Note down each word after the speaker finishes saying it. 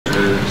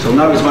So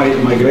now it's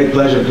my great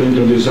pleasure to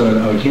introduce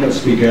our keynote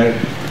speaker.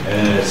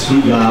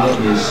 Tsvi Gal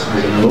is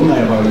an alumni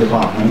of our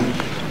department,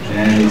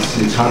 and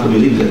it's hard to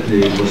believe that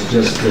it was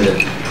just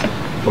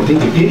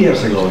 14, 15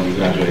 years ago when he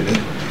graduated,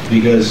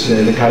 because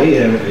his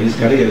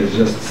career is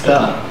just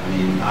stellar. I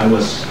mean, I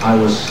was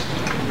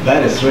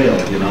very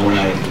thrilled, you know, when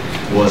I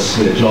was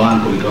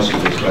Joanne Polikoski,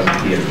 who was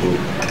present here, who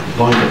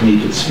pointed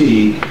me to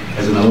Tsvi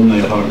as an alumni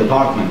of our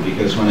department,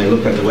 because when I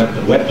looked at the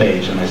web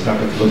page and I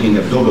started looking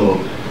at Google,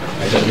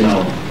 I said, you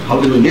know, how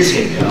did we miss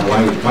him? You know,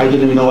 why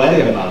didn't we know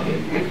anything about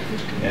him?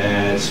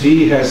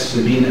 Tsvi has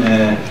been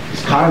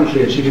is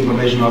currently a Chief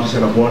Information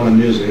Officer of Warner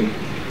Music.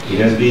 He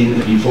has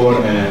been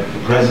before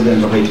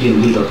president of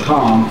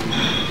AT&T.com,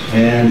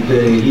 and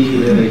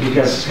he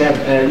has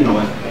had you know,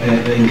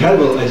 an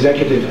incredible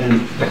executive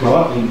and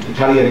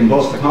career in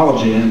both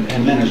technology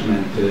and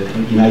management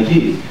in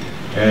IT.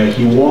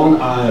 He won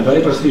a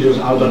very prestigious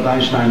Albert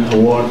Einstein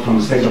Award from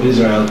the State of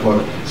Israel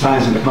for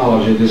Science and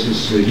Technology. This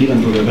is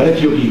given to the very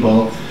few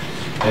people.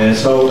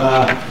 So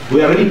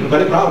we are really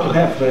very proud to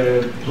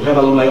have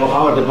alumni of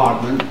our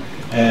department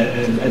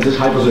at this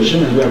high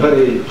position, and we are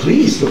very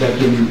pleased to have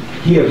him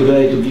here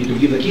today to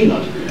give the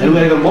keynote. And we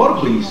are even more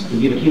pleased to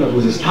give a keynote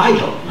with his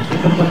title.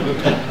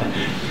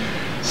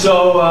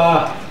 So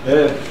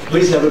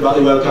please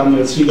everybody welcome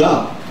Tsvi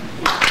Gal.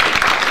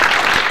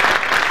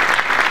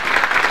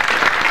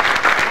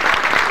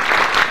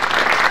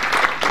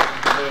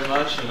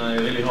 And I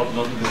really hope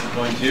not to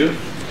disappoint you.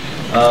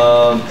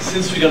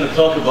 Since we're going to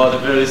talk about a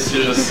very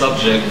serious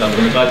subject, I'm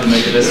going to try to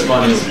make it as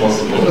funny as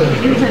possible.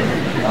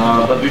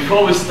 But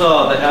before we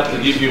start, I have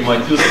to give you my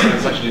 2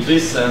 cents, actually 3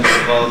 cents,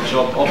 about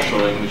job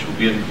offshoring, which will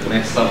be the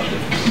next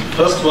subject.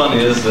 First one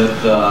is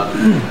that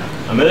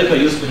America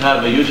used to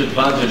have a huge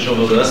advantage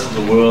over the rest of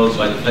the world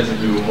by the fact that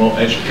we were more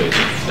educated.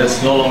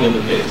 That's no longer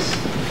the case.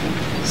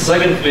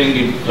 Second thing,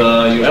 if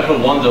you ever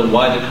wonder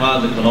why the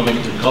current economic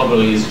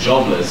recovery is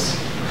jobless,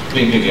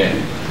 think again.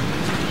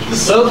 The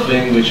third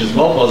thing, which is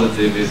more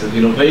positive, is that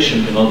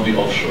innovation cannot be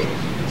offshore.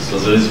 So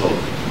there is hope.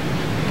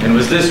 And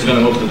with this, we're going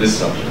to move to this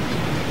subject.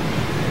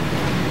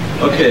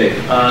 Okay,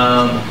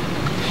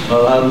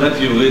 well, I'll let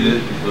you read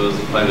it, because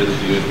if I read it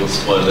to you, it will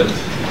spoil it.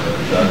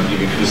 I'll give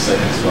you a few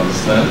seconds to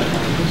understand.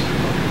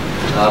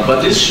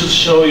 But this should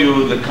show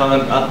you the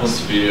current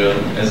atmosphere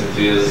as it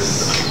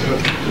is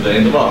today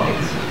in the market.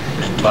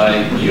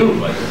 By you,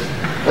 by the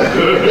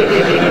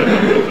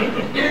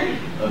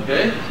way.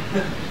 Okay?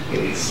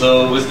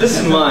 So with this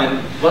in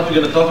mind, what we're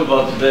going to talk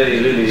about today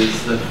really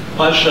is the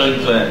file sharing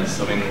trends.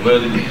 I mean, where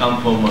did it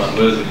come from,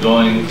 where is it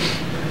going?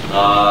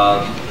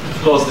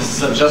 Of course,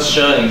 this is just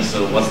sharing,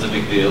 so what's the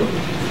big deal?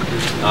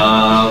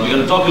 We're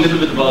going to talk a little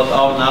bit about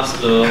how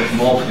Napster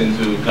morphed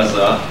into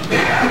Kazaa.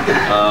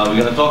 We're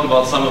going to talk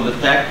about some of the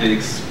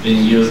tactics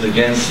being used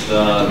against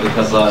the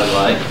Kazaa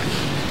alike.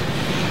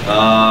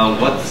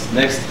 What's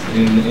next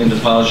in the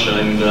file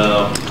sharing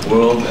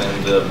world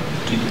and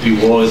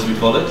P2P war, as we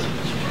call it.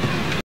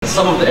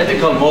 Some of the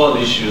ethical moral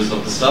issues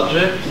of the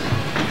subject,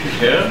 if you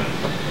care,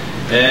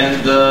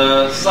 and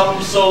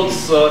some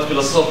sorts of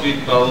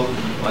philosophical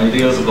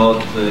ideas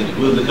about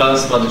will the current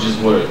strategies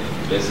work.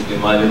 Basically,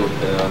 my little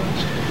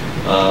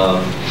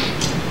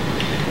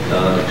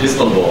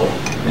crystal ball,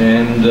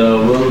 and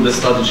will the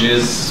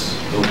strategies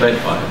go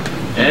backfire?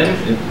 And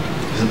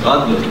is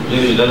it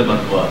really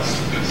relevant for us?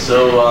 So,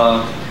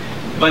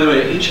 by the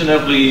way, each and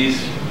every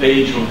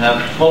page will have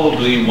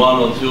probably 1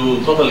 or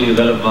 2 totally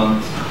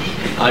relevant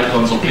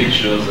icons or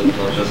pictures, and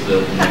not just the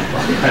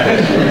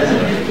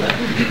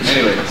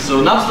Anyway,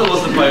 so Napster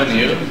was the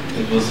pioneer.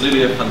 It was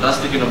really a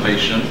fantastic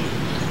innovation,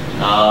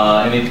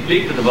 and it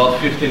peaked at about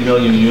 15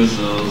 million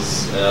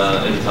users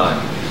at a time.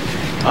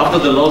 After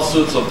the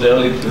lawsuits of the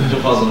early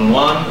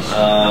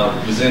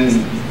 2001,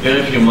 within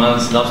very few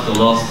months, Napster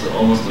lost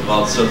almost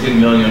about 13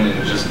 million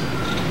in just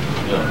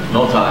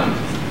no time.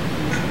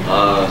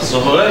 So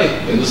hooray,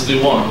 industry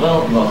won.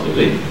 Well, not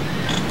really.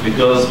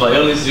 Because by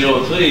early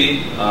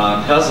 03,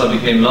 Kazaa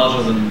became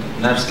larger than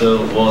Napster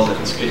was at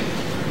its peak,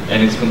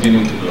 and it's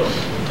continuing to grow.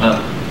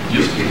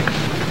 Used to.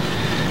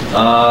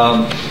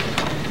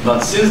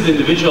 But since the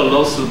individual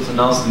lawsuits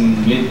announced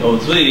in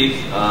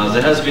mid-03,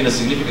 there has been a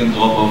significant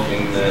drop-off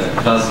in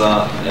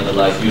Kazaa and the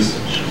like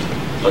usage.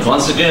 But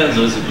once again,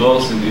 there is a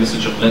growth in the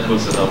usage of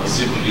networks that are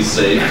perceived to be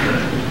safe,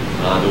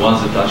 the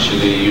ones that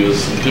actually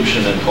use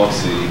encryption and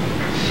proxy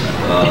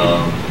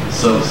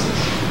services.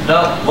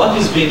 Now, what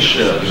is being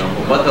shared?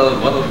 What are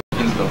the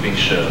things that are being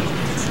shared?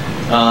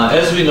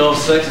 As we know,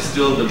 sex is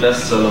still the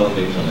best seller on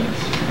the internet.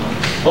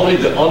 Probably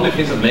the only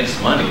thing that makes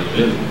money,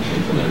 really, on the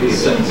internet is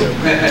sex.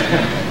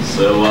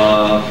 So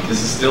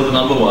this is still the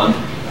 #1,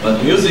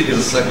 but music is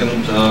a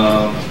second,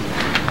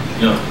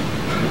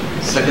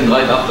 second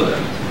right after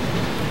that.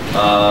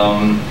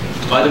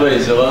 By the way,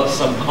 there were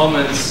some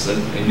comments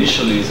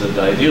initially that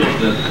the idea of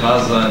the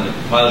Kazaa and the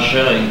file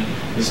sharing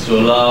is to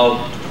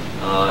allow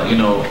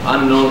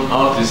unknown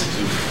artists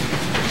to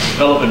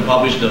develop and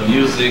publish their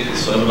music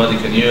so everybody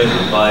can hear it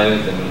and buy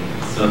it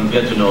and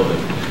get to know them.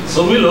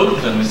 So we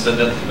looked and we said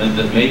that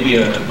may be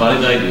a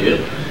valid idea,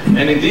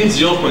 And indeed,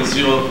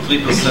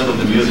 0.03% of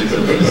the music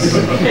that is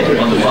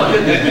on the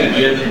market is being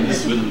created and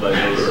distributed by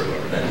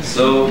those.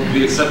 So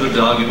we accepted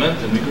the argument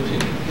and we continue.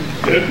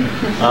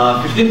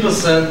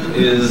 15%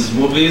 is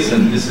movies,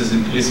 and this is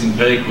increasing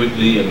very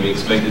quickly, and we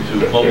expect it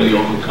to probably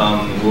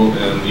overcome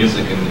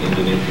music in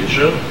the near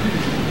future.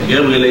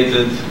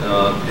 Game-related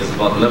is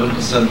about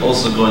 11%,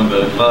 also growing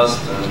very fast,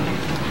 and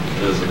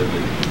there's a little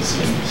bit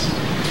miscellaneous.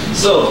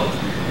 So,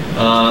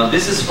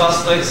 this is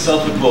fast-track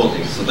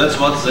self-reporting, so that's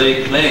what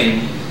they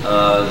claim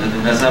that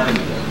it has happened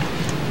to them.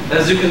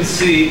 As you can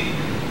see,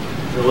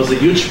 there was a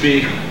huge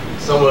peak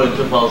somewhere in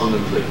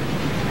 2003.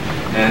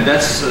 And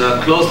that's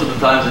close to the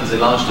time that they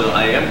launched their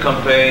IAM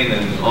campaign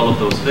and all of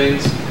those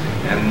things.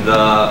 And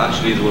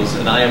actually, it was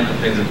an IAM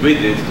campaign that we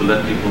did to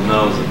let people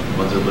know that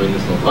what they're doing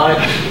is not right.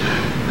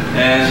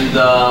 And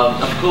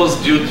of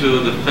course, due to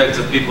the fact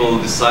that people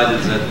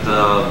decided that,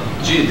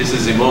 gee, this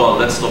is immoral,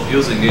 let's stop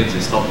using it, they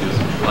stopped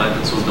using it, right?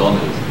 This was the only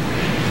reason.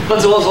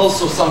 But there was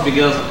also something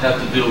else that had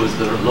to do with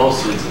the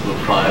lawsuits that were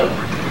filed.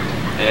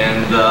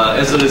 And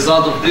as a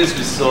result of this,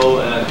 we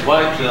saw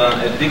quite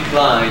a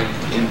decline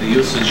in the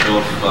usage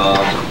of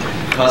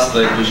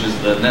fast-track, which is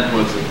the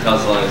networks that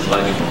Kazaa is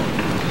running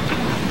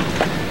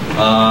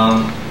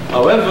on.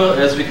 However,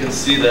 as we can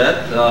see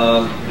that,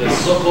 the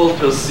so-called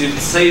perceived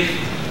safe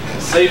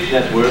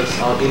networks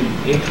are in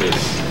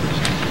increase.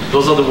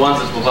 Those are the ones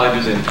that provide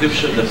you the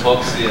encryption, the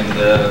proxy, and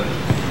the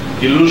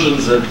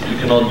illusions that you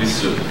cannot be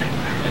sued.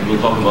 And we'll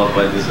talk about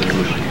why this is an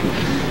illusion.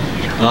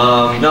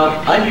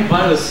 Now, IP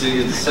piracy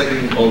is the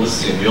second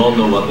oldest sin. We all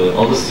know what the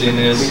oldest sin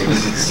is, so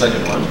this is the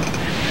second one.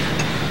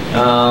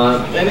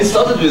 And it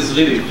started with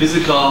really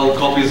physical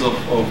copies of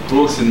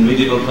books in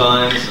medieval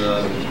times,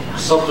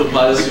 software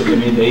piracy of the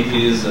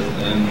mid-80s,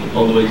 and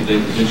all the way to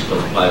digital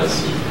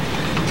piracy.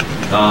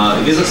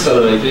 It is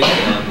accelerating,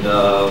 and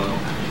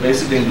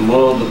basically in the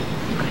world,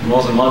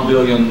 more than 1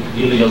 billion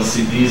illegal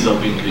CDs are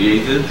being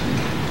created.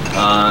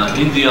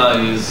 India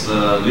is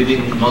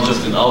leading not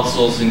just in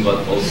outsourcing,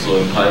 but also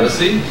in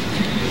piracy.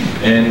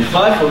 And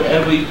 5 for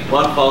every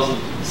 1,000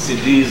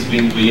 CDs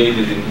being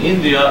created in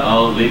India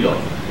are legal.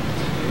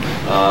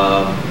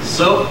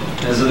 So,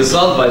 as a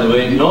result, by the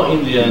way, no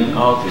Indian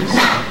artist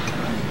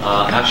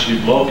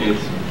actually broke it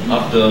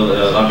after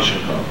Ravi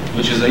Shankar,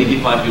 which is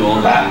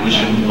 85-year-old, and we wish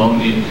him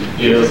long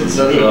years,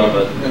 etc.,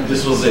 but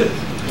this was it.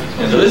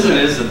 And the reason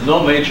is that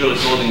no major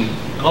recording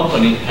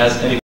company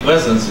has any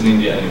presence in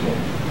India anymore.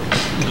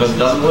 Because it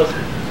doesn't work.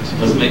 It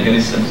doesn't make any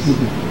sense.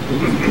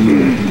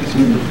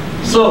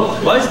 So,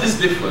 why is this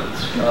different?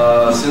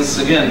 Since,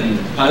 again,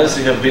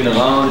 piracy have been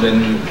around,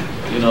 and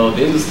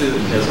the industry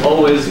has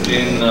always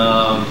been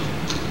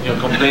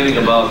complaining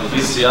about the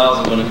VCRs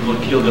are going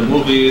to kill the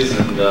movies,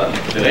 and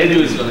the radio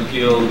is going to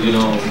kill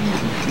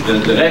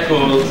the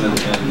records, and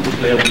the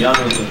player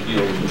piano is going to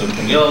kill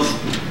everything else.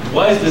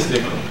 Why is this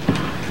different?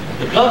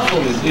 The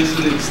platform is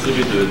easily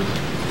distributed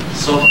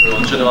software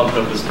on general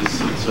purpose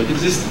PC, so it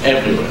exists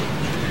everywhere.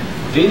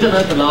 The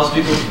internet allows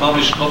people to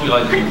publish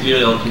copyrighted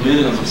material to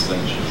millions of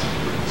strangers.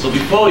 So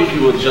before, if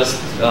you would just,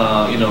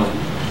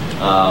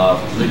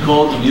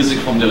 record the music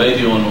from the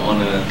radio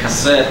on a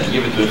cassette and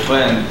give it to a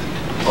friend,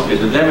 okay,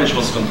 the damage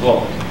was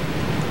controlled.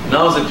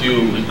 Now that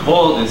you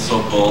record it,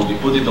 so-called, you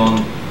put it on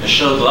a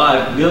shared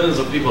drive, millions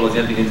of people are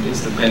getting it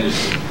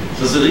instantaneously.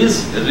 So there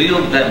is a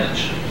real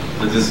damage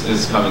that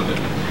is coming there.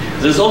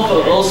 There's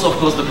also, of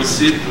course, the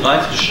perceived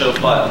right to share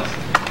files.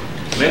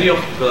 Many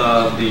of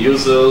the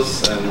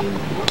users, and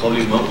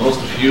probably most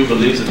of you,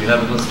 believe that you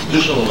have a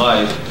constitutional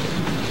right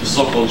to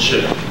so-called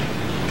share.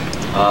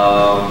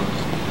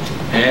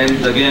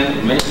 And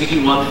again,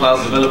 making one file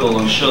available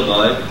on shared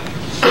drive,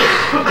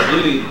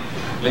 really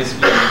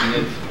basically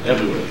making it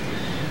everywhere.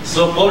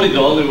 So probably the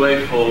only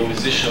way for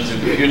musicians in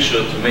the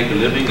future to make a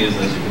living is,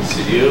 as you can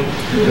see here,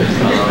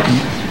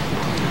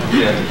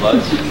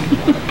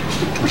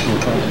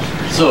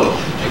 So,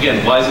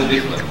 again, why is it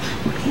different?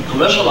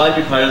 Commercial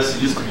IP piracy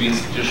used to be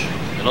institutional.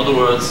 In other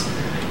words,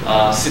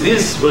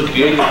 CDs were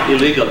created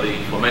illegally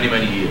for many,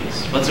 many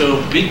years. But there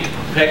were big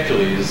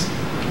factories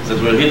that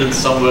were hidden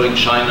somewhere in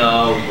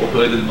China,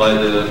 operated by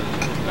the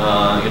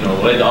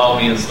Red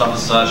Army and stuff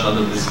as such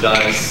under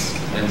disguise,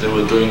 and they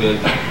were doing it.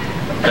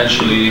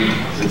 Eventually,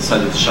 they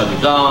decided to shut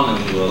it down,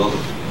 and there were a lot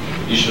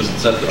of issues,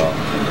 etc.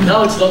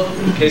 Now it's not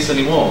the case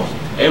anymore.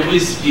 Every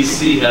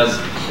PC has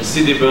a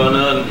CD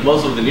burner, and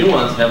most of the new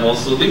ones have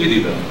also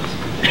DVD burners.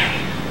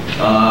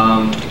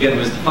 Again,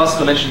 with the fast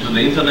connection to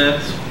the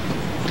internet,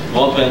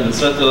 broadband,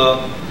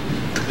 etc.,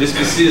 this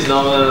PC is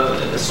now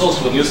a source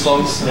for new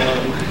songs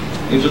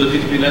into the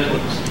P2P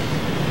networks.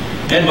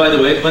 And by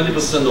the way,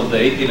 20% of the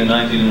 18 and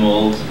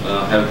 19-year-olds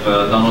have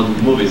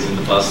downloaded movies in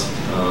the past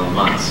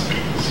months.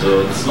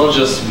 So it's not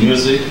just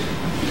music,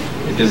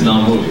 it is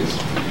now movies.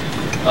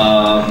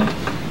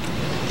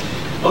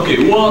 Okay,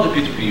 who are the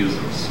P2P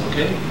users?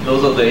 Okay,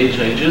 those are the age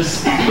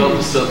ranges. 12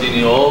 to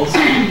 13-year-olds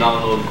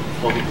download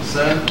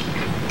 40%,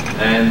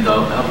 and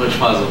average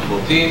files of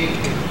 14.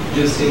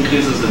 This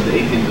increases at the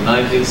 18 to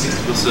 19.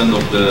 60%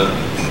 of the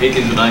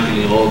 18 to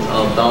 19-year-olds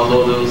are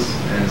downloaders,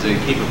 and they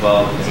keep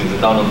about, I mean, they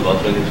download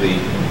about 23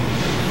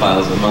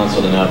 files a month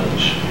on an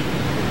average.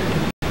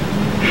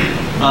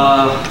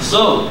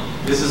 So,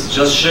 this is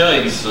just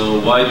sharing, so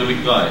why do we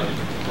cry?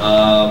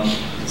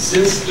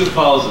 Since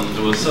 2000,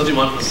 there was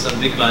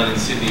 31% decline in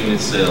CD unit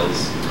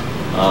sales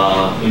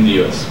in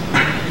the US.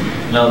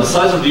 Now, the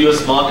size of the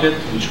US market,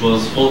 which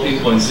was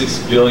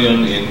 14.6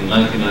 billion in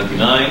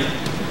 1999,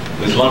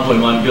 with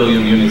 1.1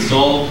 billion units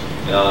sold,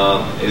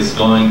 is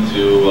going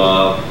to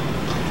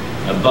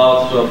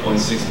about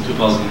 12.6 in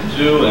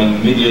 2002, and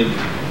immediate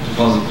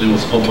 2003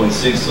 was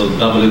 4.6, so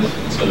double it,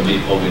 it's going to be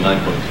probably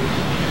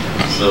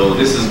 9.2. So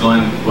this is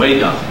going way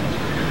down.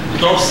 The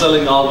top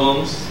selling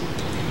albums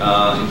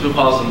in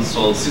 2000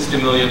 sold 60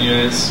 million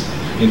units,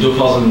 in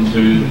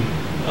 2002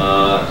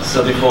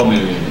 34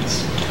 million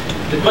units.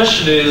 The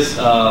question is,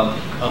 are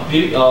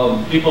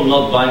people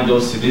not buying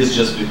those CDs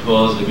just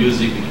because the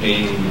music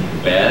became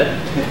bad?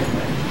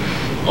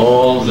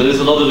 Or there is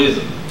another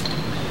reason?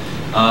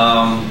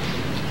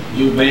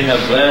 You may have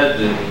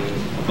read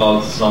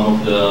about some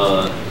of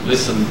the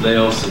recent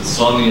layoffs at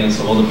Sony and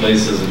some other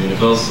places in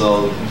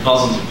Universal.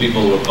 Thousands of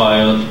people were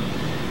fired,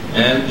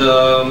 and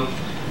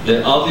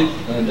the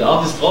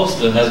artist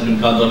roster has been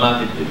cut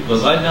dramatically,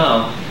 because right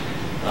now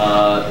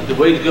the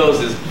way it goes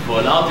is for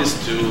an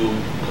artist to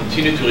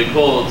continue to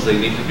record, they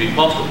need to be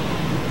popular.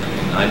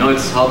 I know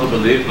it's hard to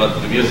believe, but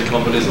the music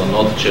companies are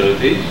not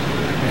charity,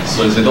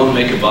 so if they don't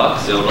make a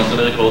buck, they are not going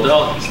to record the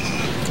artists.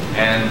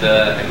 And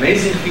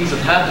amazing things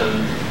that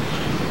happen.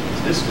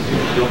 Is this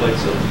go by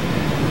itself?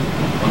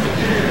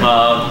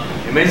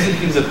 Okay. Amazing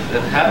things that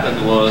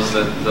happened was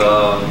that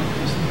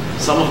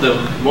some of the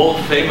more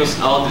famous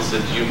artists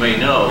that you may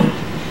know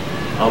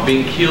are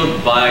being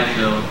killed by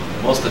the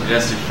most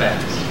aggressive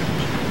fans.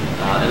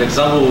 An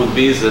example would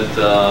be that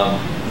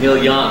Neil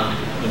Young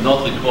could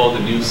not record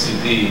a new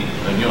CD,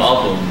 a new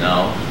album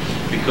now,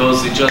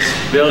 because he just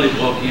barely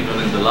broke even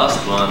in the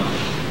last one,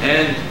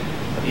 and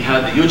he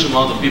had a huge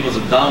amount of people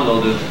that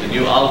downloaded the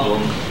new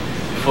album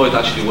before it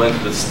actually went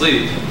to the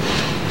street,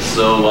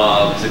 so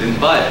they didn't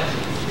buy it.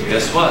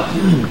 Guess what?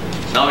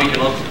 Now he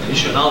cannot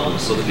issue an album.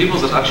 So the people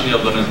that actually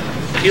are going to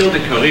kill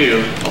the career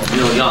of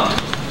Neil Young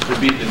will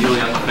be the Neil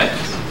Young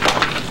fans.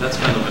 That's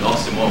kind of an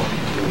oxymoron.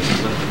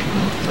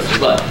 Such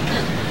is life.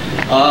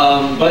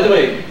 By the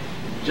way,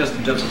 just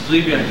in terms of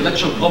trivia,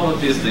 intellectual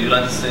property is the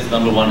United States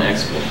 #1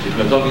 export. If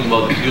we're talking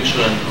about the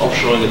future and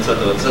offshoring,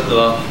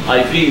 etc.,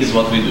 IP is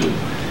what we do.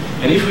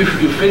 And if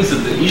you think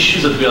that the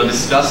issues that we are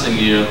discussing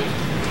here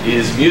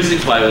is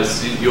music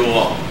piracy, you're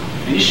wrong.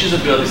 The issues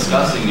that we are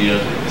discussing here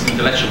is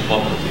intellectual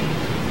property.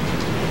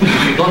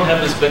 If you don't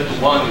have respect to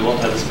one, you won't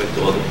have respect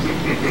to others.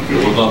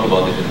 We'll talk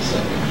about it in a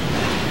second.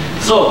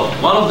 So,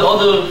 one of the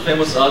other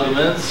famous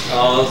arguments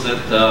are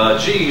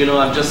that, gee, you know,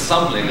 I'm just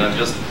sampling, I'm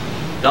just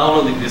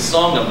downloading this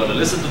song, I'm going to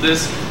listen to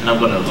this, and I'm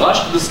going to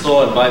rush to the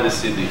store and buy the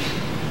CD.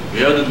 We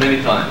heard it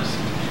many times.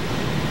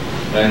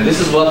 And this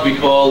is what we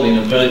call, in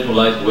a very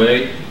polite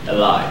way, a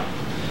lie.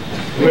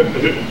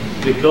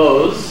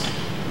 Because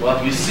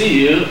what we see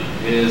here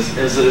is,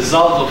 as a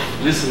result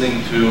of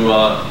listening to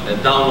a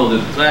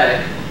downloaded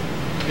track,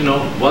 you know,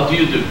 what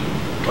do?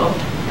 Well,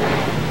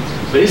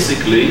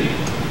 basically,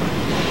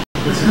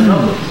 it's the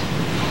numbers.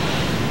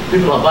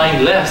 People are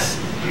buying less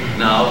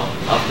now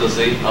after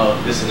they are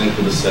listening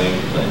to the same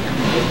thing.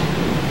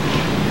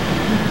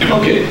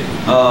 Okay,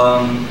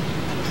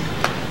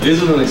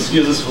 reasons and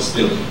excuses for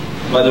stealing.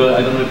 By the way,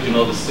 I don't know if you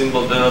know the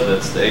symbol there,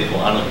 that's the A for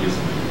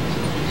anarchism.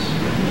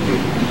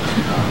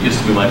 Used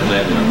to be my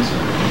plan.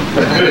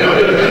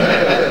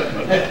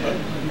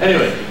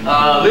 Anyway,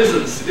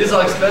 reasons. These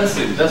are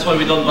expensive. That's why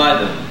we don't buy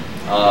them.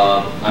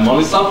 I'm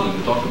only sampling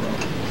we talk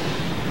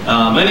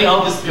about. Many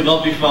artists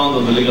cannot be found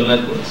on the legal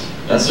networks.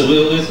 That's a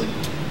real reason.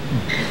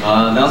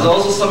 Now there are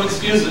also some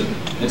excuses.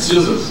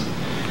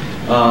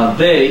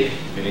 They,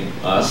 meaning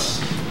us,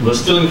 were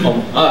stealing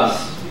from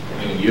us,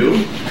 meaning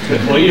you,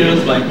 for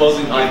years by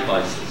imposing high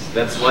prices.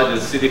 That's why the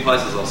CD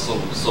prices are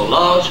so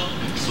large.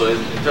 So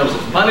in terms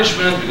of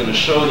punishment, we're going to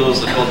show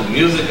those recorded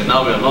music, and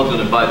now we are not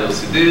going to buy those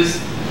CDs,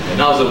 and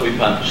now they'll be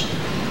punished.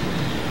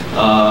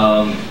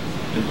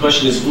 The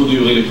question is, who do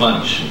you really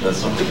punish? That's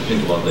something to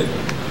think about later.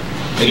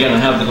 Again, I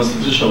have the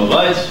constitutional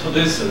rights for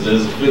this, and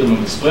there's freedom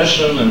of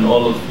expression, and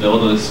all of the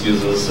other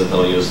excuses that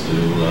are used to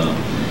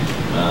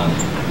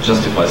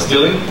justify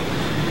stealing.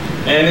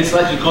 And it's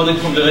like recording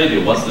from the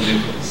radio. What's the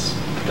difference?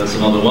 That's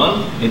another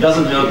one. It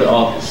doesn't hurt the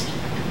artist,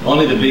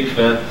 only the big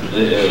fat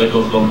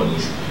record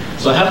companies.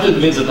 So I have to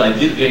admit that I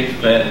did gain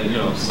fat, you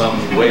know, some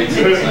weight.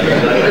 Here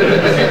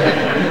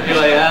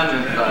I am,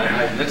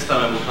 and next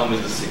time I will come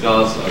with the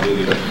cigars. I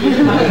really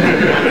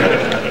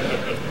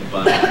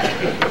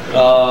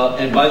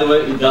and by the way,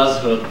 it does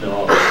hurt the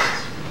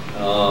artist.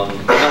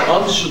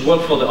 Artists should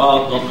work for the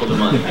art, not for the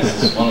money.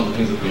 This is one of the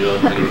things that we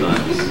heard many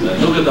times.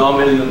 Look at our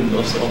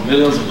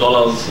millions of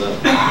dollars,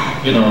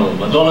 you know,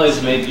 Madonna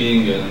is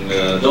making, and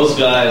those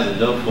guys, and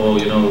therefore,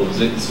 you know,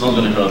 it's not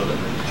going to hurt them.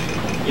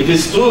 It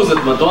is true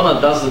that Madonna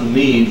doesn't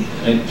need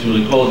to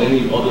record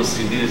any other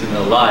CDs in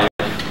her life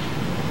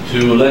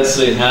to, let's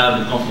say,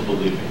 have a comfortable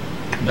living.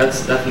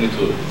 That's definitely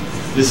true.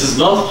 This is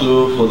not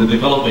true for the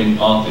developing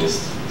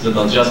artists that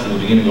are just in the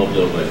beginning of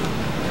their way.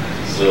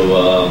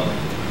 So,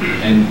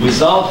 and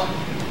without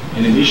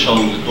an initial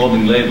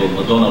recording label,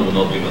 Madonna would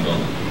not be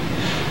Madonna.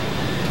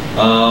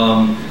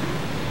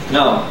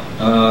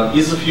 Now,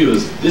 ease of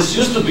use. This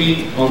used to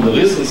be on the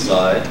reason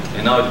side,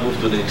 and now it moved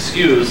to the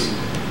excuse.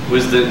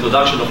 With the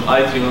introduction of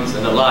iTunes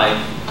and the like,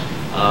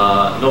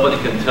 nobody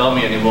can tell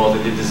me anymore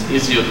that it is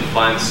easier to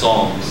find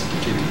songs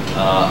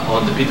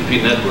on the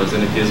P2P networks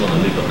than it is on the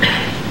legal.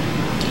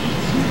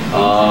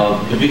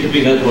 The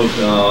P2P network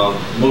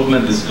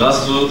movement is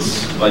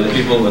grassroots, by the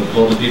people and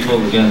for the people.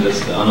 Again,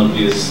 that's the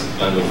anarchist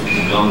kind of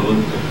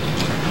groundwood.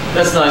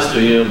 That's nice to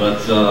hear,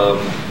 but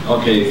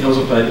okay, in terms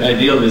of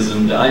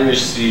idealism, the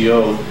Irish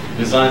CEO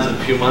resigned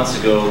a few months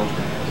ago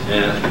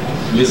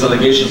with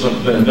allegations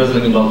of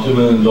embezzling about $2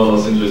 million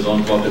into his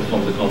own pocket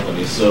from the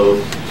company.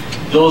 So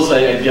those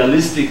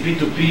idealistic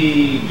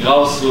P2P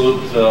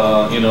grassroots,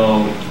 you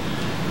know,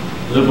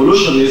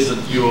 revolutionists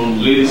that you're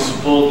really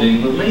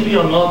supporting, but maybe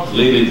you're not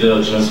really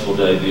there just for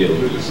the idea,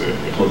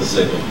 for the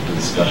sake of the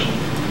discussion.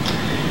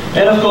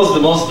 And of course,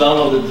 the most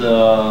downloaded,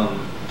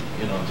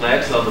 you know,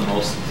 tracks are the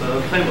most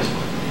famous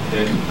ones,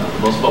 okay? The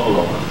most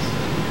popular ones.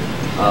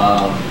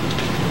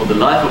 For the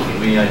life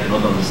of me, I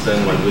cannot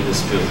understand why Britney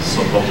Spears is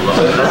so popular.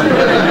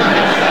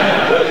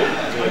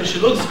 She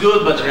looks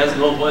good, but she has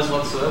no voice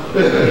whatsoever.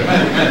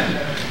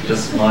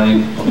 Just my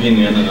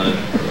opinion, and I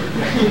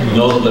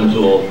know that I'm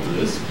too old for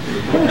this.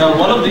 Now,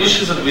 one of the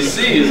issues that we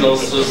see is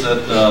also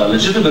that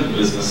legitimate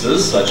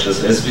businesses, such as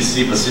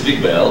SBC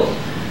Pacific Bell,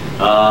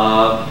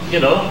 you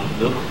know,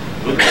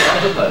 look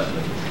at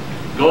advertisement.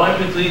 Go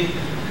aimlessly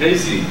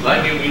crazy,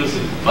 buy new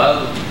music,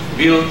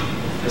 build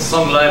a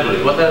song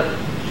library, whatever.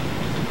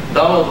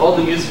 Download all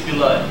the music you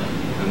like.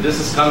 And this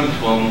is coming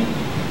from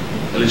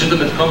a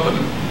legitimate company.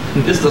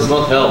 This does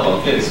not help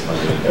our case, by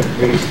the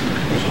way.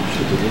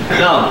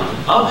 Now,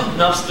 how did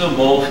Napster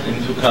morph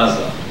into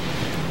Kazaa?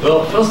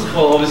 Well, first of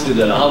all, obviously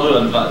the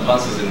hardware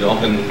advances in the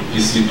open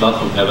PC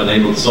platform have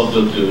enabled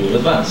software to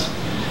advance.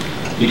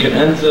 You can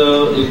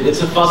enter,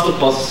 it's a faster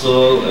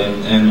processor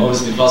and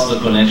obviously faster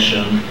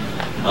connection.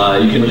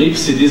 You can read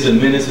CDs in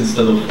minutes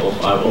instead of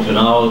an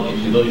hour.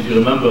 If you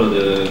remember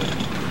the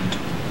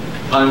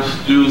times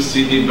 2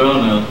 CD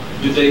burner,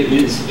 it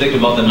used to take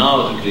about an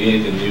hour to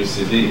create a new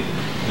CD.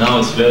 Now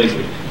it's very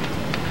quick.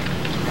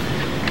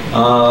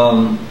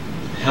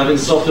 Having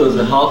software at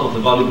the heart of the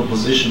value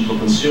proposition for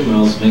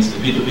consumers makes the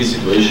P2P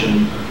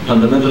situation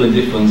fundamentally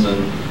different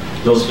than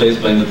those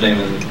faced by the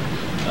entertainment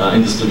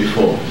industry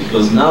before.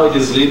 Because now it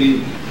is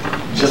really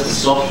just a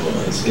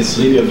software. It's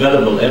really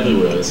available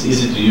everywhere. It's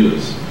easy to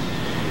use.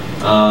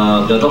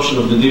 The adoption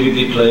of the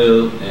DVD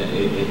player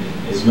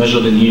is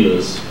measured in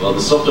years, while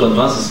the software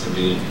advances can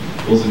be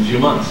both in a few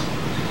months.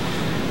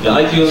 The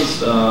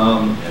iTunes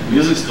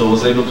music store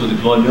was able to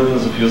deploy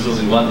millions of users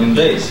in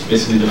days.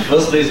 Basically, the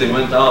first days they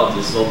went out,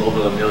 they sold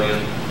over 1 million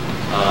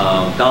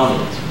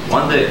downloads.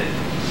 One day.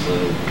 So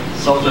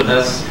software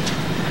has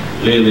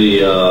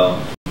really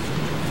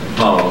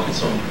power of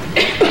its own.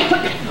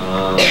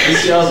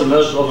 VCRs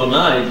emerged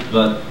overnight,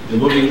 but the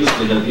movie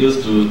industry had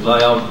years to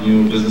try out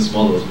new business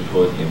models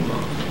before it came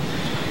about.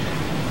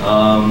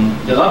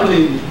 The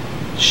rapidly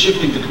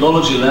shifting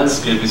technology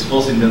landscape is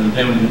forcing the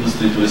entertainment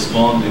industry to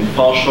respond in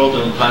far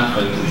shorter time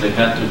frames than they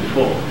had to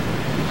before.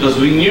 Because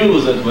we knew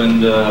that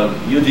when the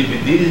new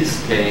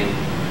DVDs came,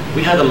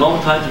 we had a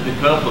long time to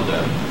prepare for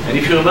them. And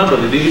if you remember,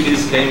 the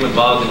DVDs came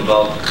about,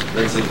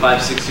 let's say,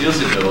 5-6 years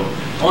ago.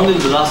 Only in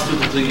the last 2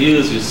 to 3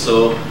 years you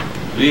saw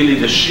really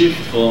the shift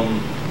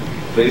from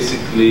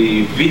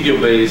basically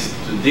video-based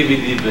to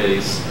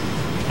DVD-based,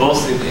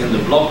 both in the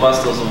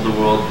blockbusters of the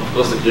world, of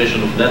course the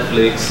creation of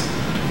Netflix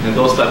and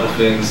those type of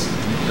things.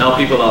 Now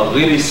people are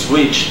really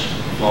switched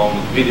from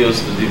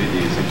videos to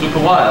DVDs. It took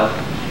a while,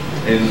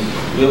 and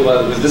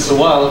with this a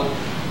while,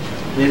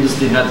 the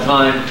industry had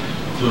time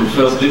to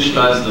first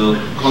digitize the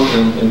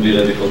content and be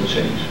ready for the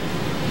change.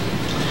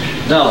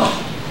 Now,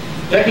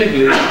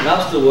 technically,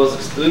 Napster was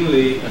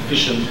extremely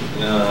efficient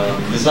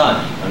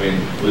design. I mean,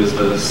 with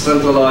the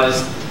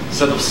centralized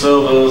set of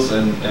servers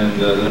and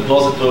the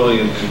repository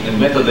and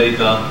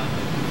metadata,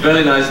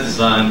 very nice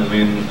design. I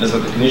mean, as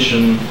a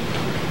technician,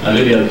 I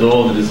really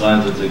adore the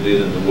design that they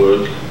did and the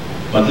work.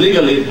 But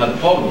legally, it had a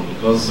problem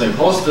because they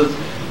hosted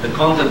the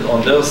content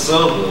on their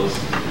servers.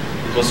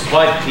 It was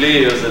quite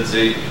clear that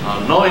they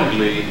are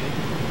knowingly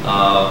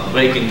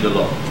breaking the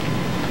law.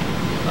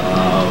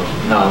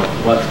 Now,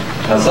 what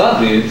Kazaa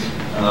did,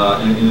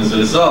 as a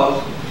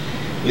result,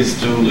 is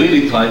to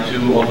really try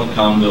to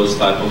overcome those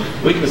type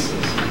of weaknesses.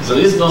 There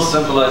is no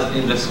centralized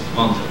index of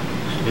content.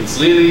 It's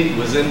really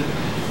within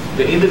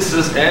the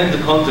indexes, and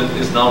the content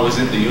is now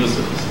within the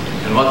users.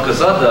 And what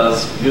Kazaa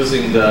does,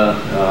 using the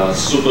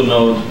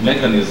supernode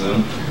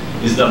mechanism,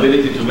 is the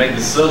ability to make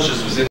the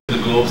searches within the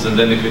groups, and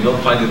then if you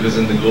don't find it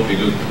within the group, you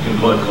can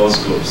go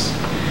across groups.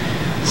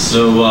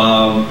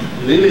 So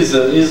really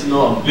there is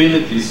no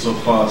ability so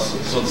far,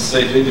 so to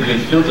say, to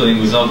integrate filtering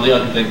without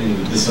re-architecting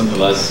the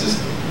decentralized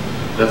system.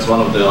 That's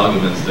one of the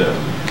arguments there.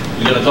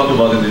 We're going to talk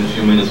about it in a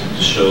few minutes,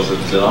 which shows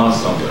that there are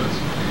some words.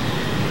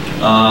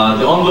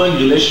 The ongoing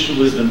relationship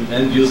with the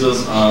end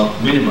users are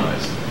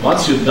minimized.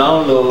 Once you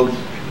download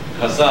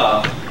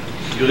Kazaa,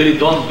 you really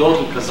don't go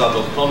to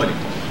Kazaa.com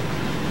anymore.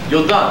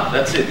 You're done,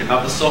 that's it, you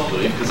have the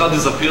software. If Kazaa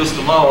disappears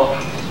tomorrow,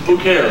 who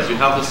cares? You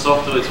have the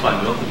software, it's fine.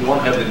 You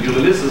won't have the new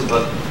releases,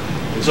 but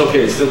it's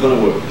okay, it's still going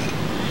to work.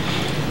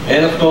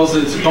 And of course,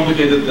 it's a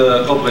complicated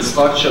corporate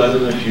structure. I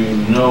don't know if you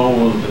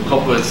know the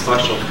corporate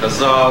structure of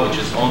Kazaa, which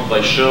is owned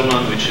by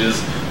Sherman, which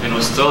is an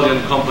Australian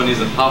company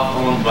that half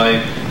owned by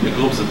a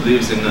group that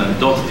lives in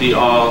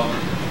 .tr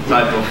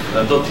type of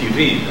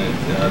 .tv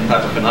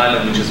type of an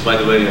island, which is, by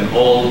the way, an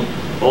old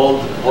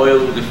oil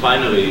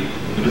refinery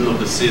in the middle of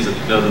the sea that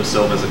declared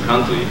themselves as a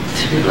country.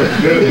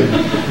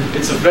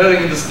 It's a very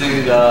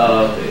interesting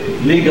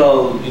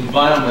legal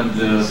environment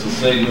there. So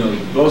say, you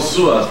know, go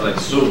sue us, like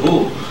sue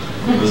who?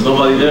 There's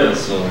nobody there,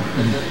 so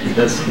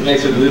that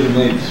makes it a little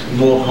bit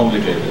more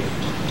complicated.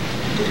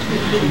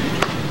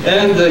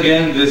 And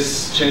again,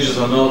 these changes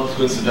are not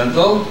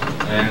coincidental.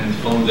 And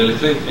from the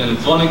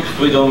Electronic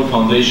Freedom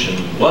Foundation,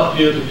 what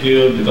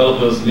peer-to-peer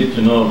developers need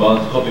to know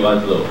about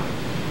copyright law?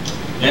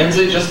 And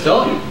they just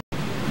tell you.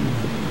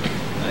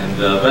 And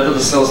better to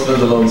sell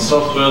standalone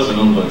softwares and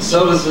ongoing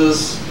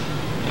services.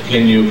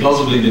 Can you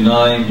plausibly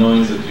deny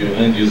knowing that your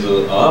end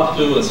user are up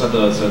to,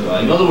 etc.,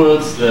 etc. In other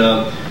words,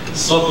 the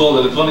so-called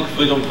Electronic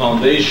Freedom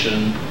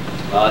Foundation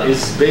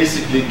is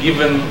basically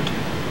given,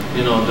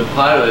 you know, the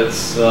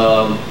pirates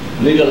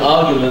legal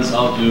arguments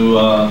how to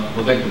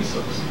protect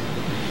themselves.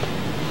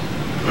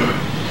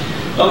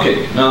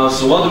 Okay, now,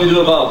 so what do we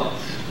do about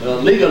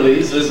it?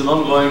 Legally, there is an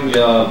ongoing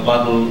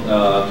battle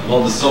to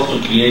hold the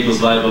software creators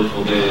liable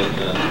for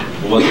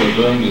what they're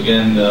doing.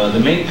 Again, the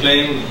main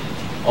claim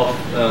of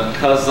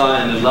Kazaa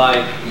and the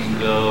like in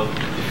the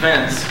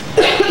defense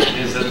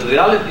is that in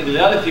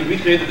reality, we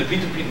created a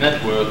P2P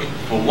network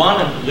for one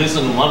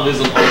reason only.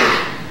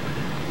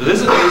 The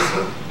reason is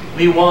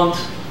we want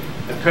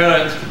a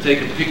parent to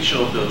take a picture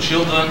of their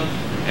children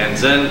and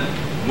then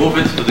move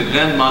it to the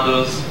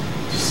grandmothers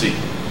to see.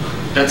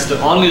 That's the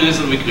only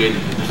reason we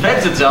created it. The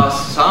fact that there are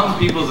some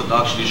people that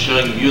are actually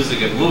sharing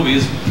music and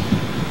movies,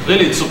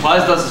 really, it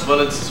surprised us as well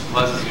as it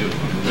surprises you.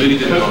 We really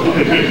didn't know about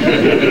it.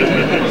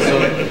 So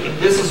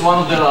this is one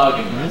of their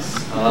arguments.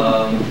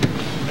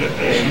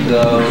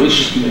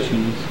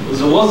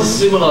 There was a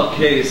similar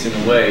case in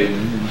a way.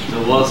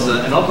 There was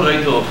an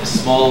operator of a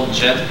small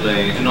jet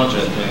plane, not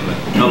jet plane, like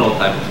propeller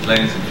type of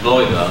planes in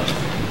Florida,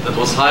 that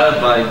was hired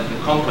by the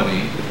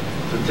company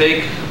to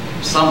take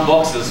some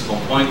boxes from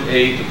point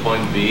A to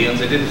point B, and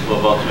they did it for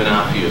about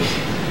 2.5 years.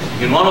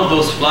 In one of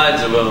those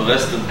flights, they were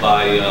arrested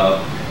by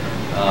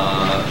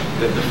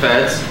the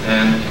feds,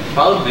 and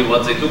probably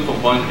what they took from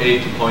point A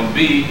to point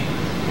B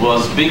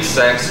was big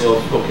sacks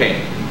of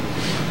cocaine.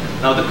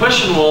 Now the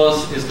question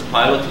was, is the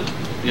pilot,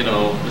 you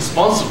know,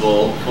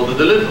 responsible for the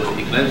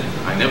delivery? He claimed,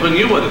 I never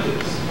knew what it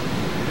is.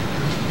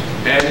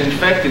 And in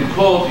fact, in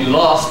court, he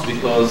lost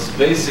because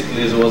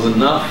basically there was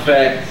enough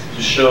fact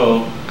to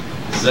show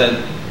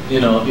that, you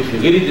know, if he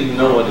really didn't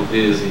know what it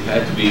is, he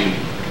had to be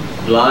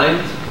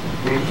blind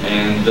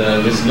and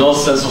with no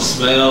sense of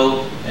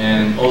smell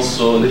and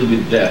also a little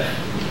bit deaf,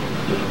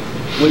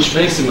 which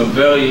makes him a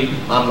very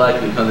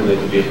unlikely candidate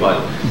to be a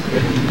pilot.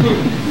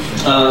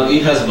 He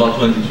has about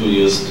 22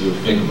 years to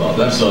think about.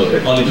 I'm sorry,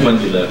 only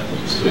 20 left of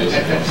his 2 years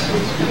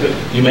ago.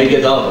 He may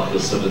get out after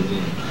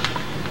 17.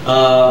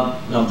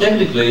 Now,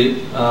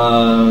 technically,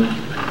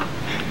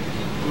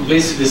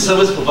 basically,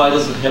 service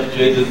providers that have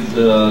created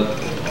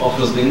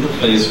offers the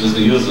interface with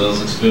the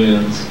user's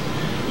experience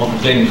of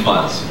obtaining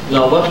files.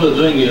 Now, what we're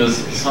doing here is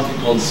something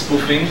called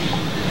spoofing,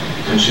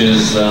 which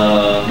is,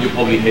 you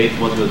probably hate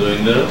what we're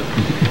doing there,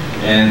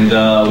 and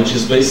which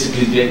is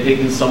basically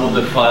taking some of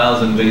the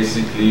files and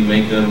basically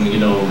make them, you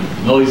know,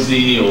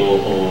 noisy or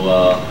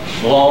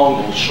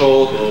long or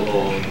short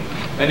or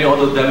any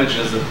other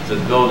damages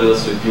that go there.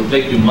 So it will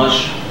take you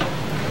much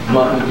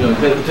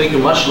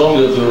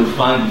longer to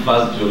find the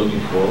files that you're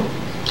looking for.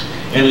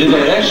 And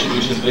redirection,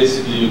 which is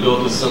basically you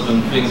go to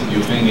certain things that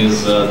you think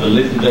is the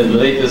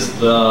latest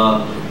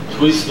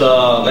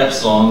Twister rap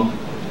song,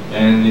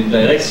 and it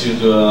directs you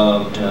to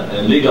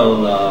a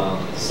legal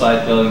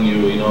site telling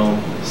you, you know,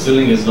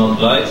 stealing is not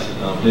right,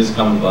 please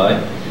come by.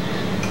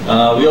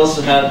 We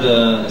also had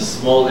a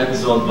small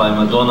episode by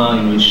Madonna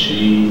in which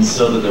she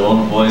inserted her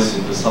own voice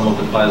into some of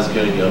the files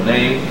carrying her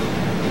name,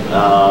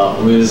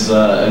 with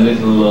a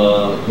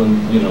little,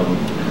 you know,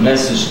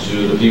 message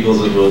to the people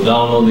that were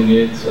downloading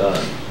it.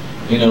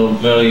 In a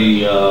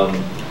very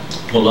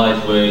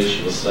polite way,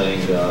 she was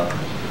saying,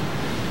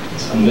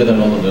 I'm glad I'm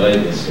not on the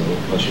radio, so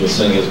what she was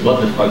saying is, what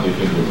the fuck do you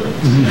think you're doing?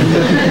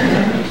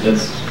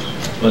 That's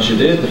what she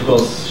did. Of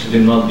course, she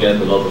did not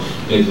get a lot of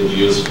paid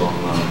reviews from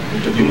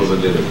the people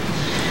that did it.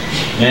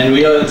 And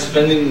we are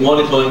expanding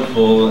monitoring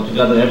to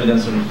gather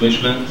evidence of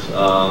infringement.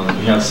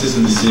 We have cease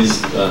and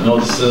desist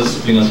notices,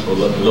 subpoenas for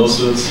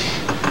lawsuits.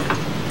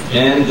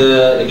 And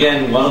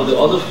again, one of the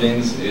other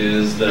things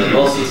is the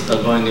lawsuits that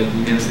are going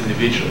against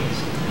individuals.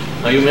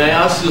 Now you may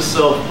ask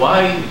yourself,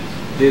 why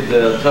did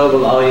the terrible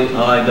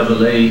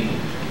RIAA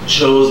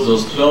chose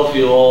those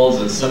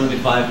 12-year-olds and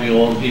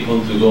 75-year-old people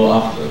to go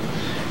after?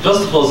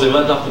 First of all, they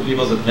went after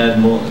people that had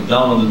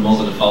downloaded more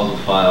than 1,000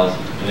 files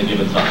in a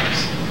given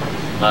times.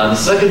 The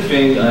second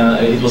thing,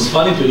 it was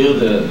funny to hear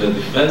the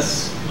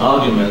defense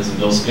arguments in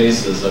those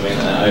cases. I mean,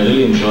 I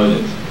really enjoyed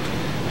it.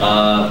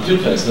 Two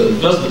things.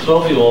 First, the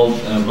 12-year-old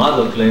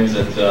mother claims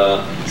that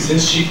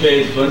since she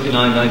paid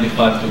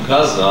 $29.95 to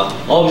Casa,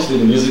 obviously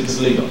the music is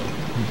legal.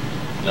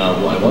 Now,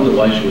 I wonder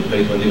why she would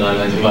pay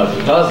 $29.95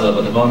 to Casa,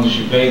 but apparently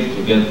she paid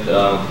to get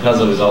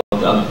Casa without the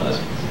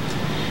advertisements.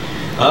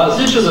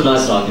 Which is a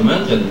nice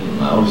argument, and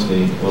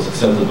obviously was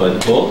accepted by the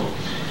court.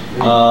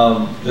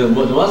 The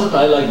one that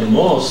I liked the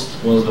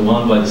most was the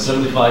one by the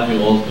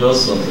 75-year-old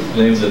person that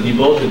claims that he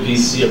bought the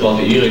PC about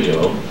a year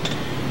ago.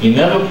 He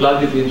never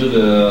plugged it into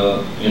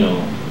the,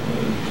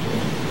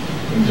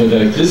 into the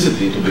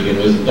electricity to begin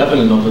with,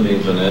 definitely not to the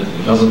internet.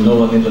 He doesn't know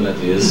what internet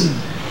is.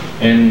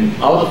 And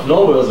out of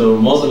nowhere, there were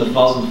more than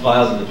 1,000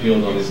 files that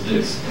appeared on his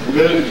disk.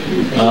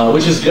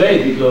 Which is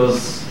great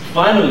because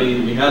finally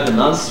we had an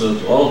answer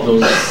to all of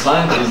those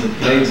scientists that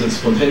claim that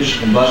spontaneous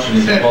combustion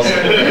is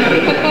impossible.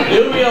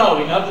 Here we are,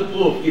 we have the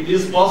proof, it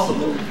is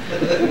possible.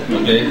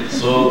 Okay,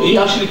 so he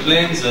actually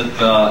claims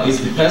that, his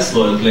defense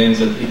lawyer claims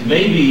that it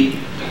may be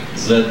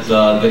that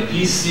the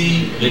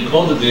PC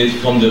recorded it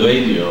from the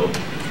radio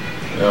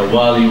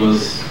while he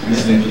was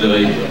listening to the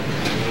radio.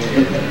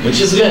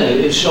 Which is, again,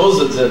 it shows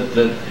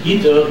that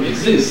heater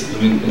exists.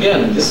 I mean,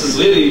 again, this is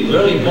really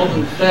very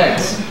important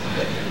facts.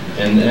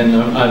 And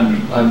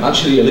I'm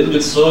actually a little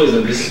bit sorry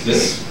that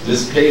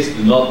this case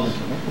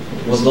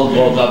was not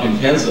brought up in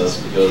Kansas,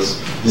 because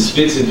this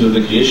fits into the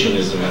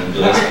creationism and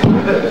the rest.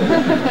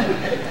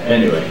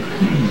 Anyway.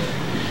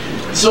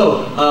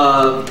 So,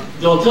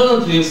 the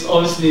alternatives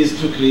obviously is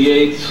to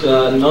create,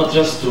 not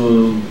just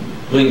to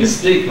bring a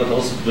stick, but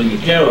also to bring a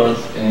carrot,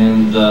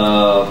 and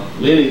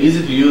really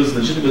easy to use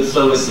legitimate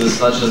services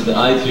such as the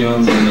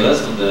iTunes and the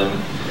rest of them.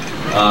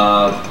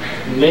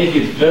 Make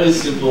it very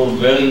simple,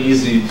 very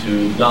easy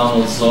to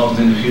download songs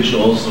in the future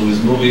also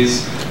with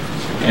movies,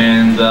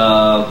 and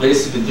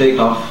basically take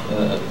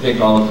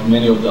out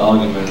many of the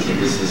arguments that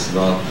this is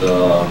not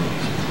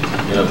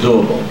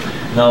doable.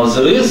 Now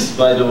there is,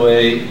 by the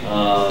way,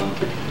 a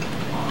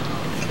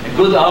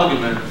good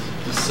argument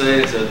to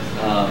say that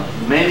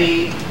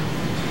many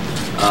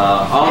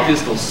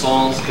artists or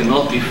songs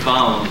cannot be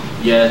found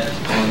yet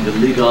on the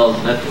legal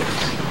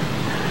networks.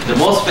 The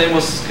most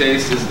famous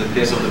case is the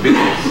case of the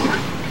Beatles,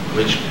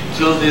 which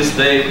till this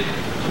day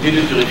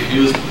continue to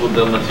refuse to put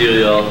their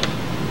material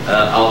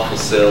out for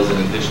sales in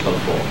a digital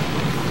form.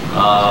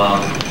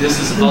 This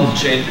is not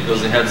to change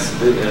because they had this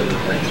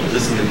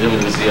in the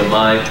agreement with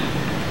EMI.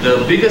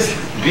 The biggest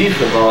beef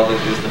about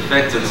it is the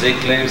fact that they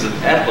claim that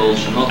Apple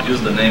should not use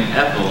the name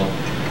Apple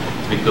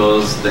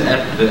because the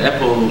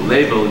Apple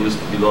label used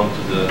to belong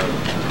to the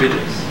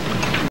Beatles.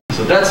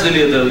 So that's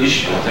really the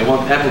issue. They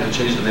want Apple to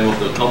change the name of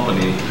their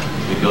company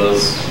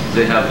because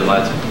they have the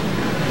right to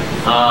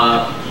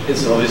it.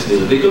 It's obviously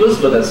ridiculous,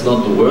 but that's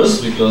not the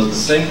worst, because the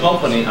same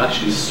company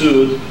actually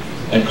sued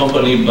a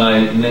company by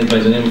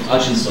the name of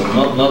Hutchinson,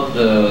 not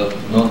the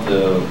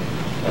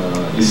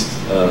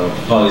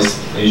Far East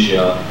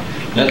Asia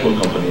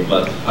network company,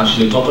 but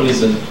actually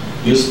companies that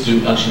used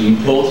to actually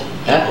import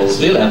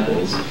apples, real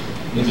apples,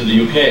 into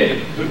the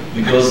UK,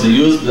 because they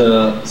used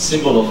the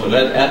symbol of a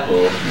red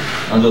apple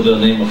under the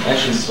name of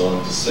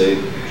Hutchinson to say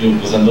to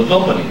represent the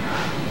company.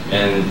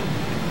 And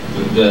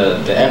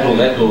the Apple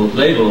record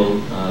label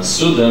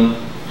sued them,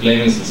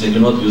 claiming that they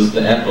cannot use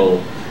the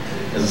apple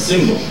as a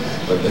symbol.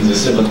 But then they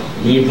said, but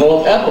we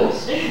import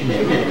apples.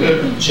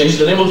 Change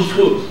the name of the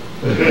fruit.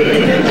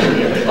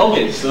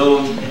 Okay,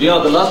 so we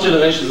are the last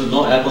generation that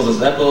know apples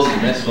as apples,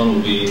 the next one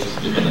will be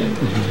different name.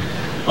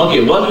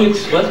 Okay, what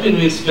can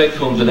we expect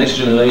from the next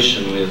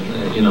generation with,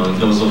 in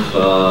terms of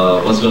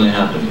what's going to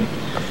happen?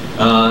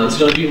 It's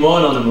going to be more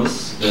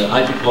anonymous. The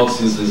IP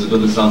proxies is a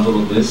good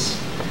example of this.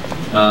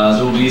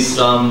 There will be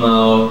some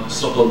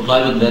so-called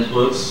private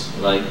networks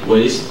like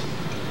Waste.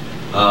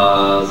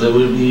 There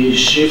will be a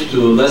shift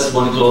to less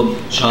monitored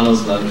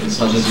channels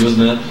such as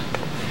Usenet,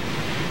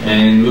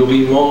 and there will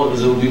be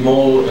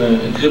more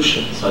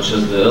encryption such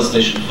as the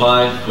Station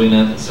 5,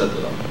 Freenet,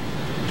 etc.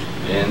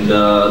 And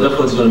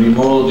therefore, it's going to be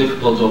more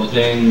difficult to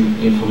obtain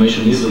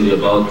information easily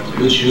about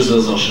which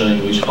users are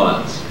sharing which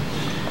files.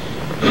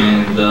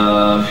 And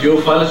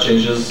fewer file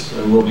exchanges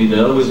will be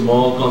there with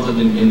more content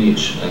in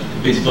each, like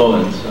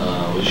BitTorrent,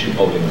 which you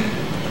probably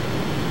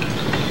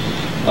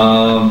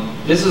know.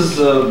 This is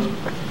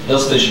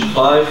Station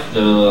 5,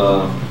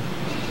 the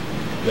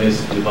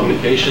basically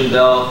publication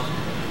there.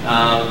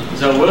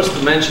 They are worth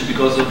to mention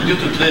because due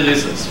to three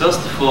reasons. First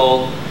of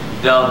all,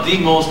 they are the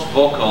most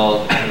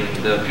vocal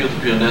in the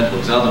peer-to-peer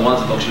networks. They are the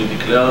ones that actually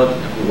declared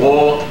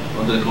war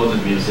on the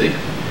recorded music.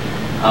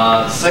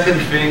 The second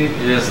thing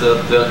is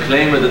that their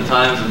claim at the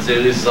time that they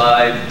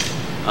reside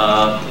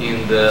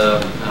in the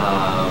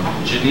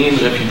Jenin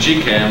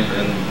refugee camp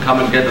and come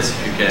and get us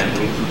if you can.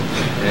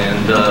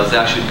 And they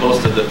actually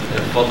posted a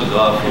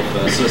photograph of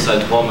a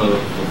suicide bomber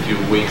for a few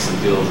weeks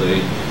until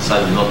they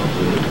decided not to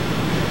do it.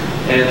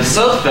 And the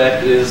third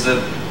fact is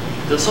that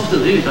the software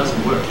really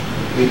doesn't work.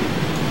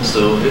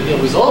 So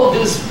with all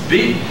this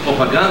big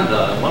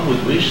propaganda, one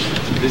would wish that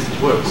at least it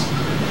works,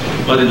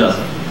 but it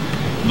doesn't.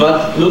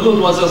 But look at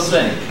what they're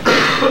saying.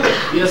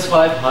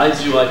 ES5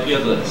 hides your IP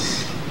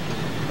address.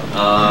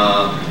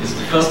 It's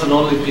the first and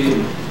only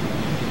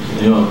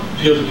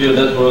peer-to-peer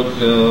network,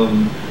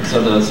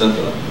 etc., etc.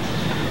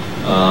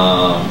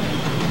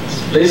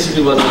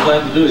 Basically, what they're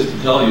trying to do is to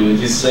tell you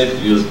it is safe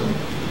to use them.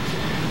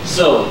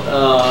 So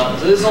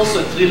there is also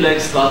a three-leg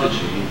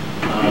strategy.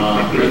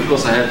 Of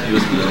course, I had to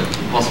use the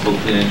possible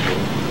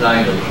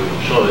triangle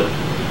to show it.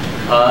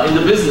 In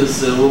the business,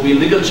 there will be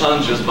legal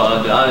challenges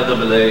by the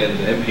IAAA and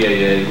the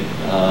MPAA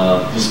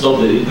to stop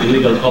the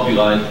illegal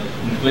copyright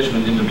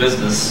infringement in the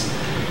business,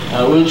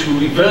 which will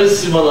be very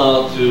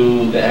similar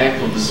to the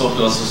act of the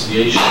Software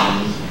Association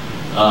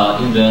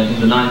in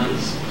the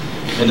 90s.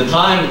 At the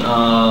time,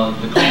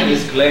 the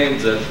companies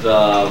claimed that,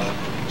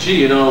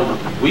 gee, you know,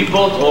 we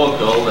bought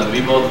Oracle and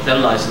we bought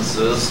 10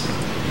 licenses.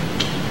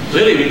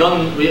 Really, we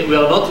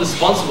are not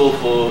responsible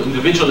for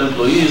individual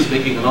employees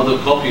making another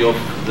copy of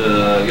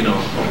the, you know,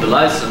 of the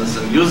license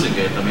and using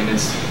it. I mean,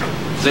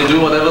 they do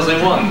whatever they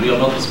want. We are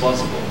not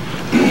responsible.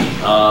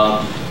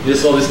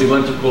 This obviously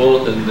went to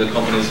court, and the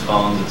companies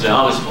found that they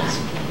are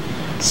responsible.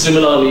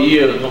 Similarly,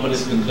 here, the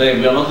companies can claim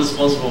we are not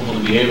responsible for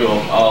the behavior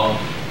of our,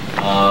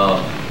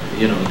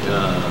 you know,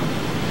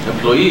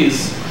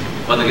 employees.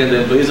 But again, the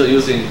employees are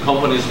using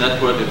companies'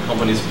 network and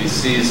companies'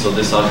 PCs, so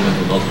this argument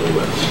will not go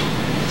well.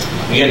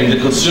 Again, in the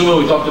consumer,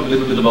 we talked a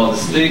little bit about the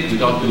stick, we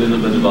talked a little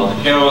bit about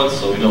the carrot,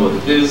 so we know what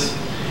it is.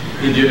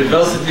 In the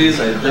universities,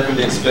 I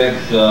definitely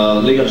expect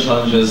legal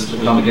challenges to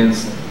come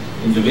against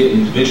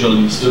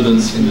individual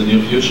students in the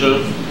near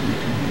future.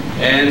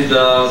 And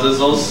there's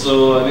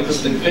also an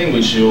interesting thing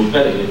which the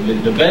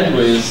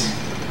bandwidth,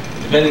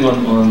 depending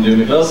on the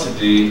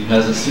university,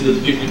 has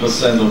exceeded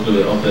 50% of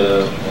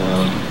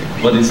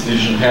what the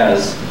institution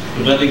has,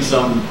 preventing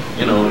some,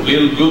 you know,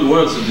 real good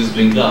work that is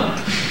being done.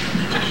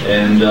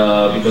 And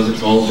because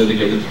it's all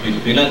dedicated to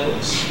P2P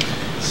networks.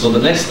 So the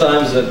next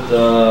time that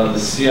the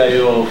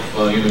CIO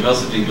of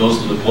university goes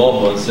to the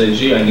provo and says,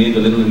 gee, I need a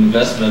little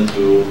investment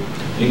to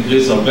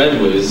increase our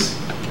bandwidth,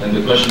 and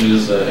the question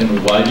is,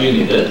 and why do you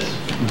need it?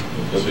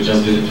 Because we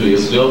just did it 2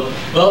 years ago.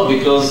 Well,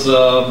 because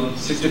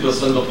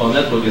 60% of our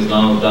network is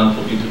now done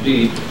for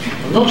P2P.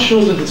 I'm not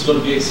sure that it's going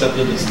to be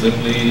accepted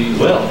extremely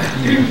well.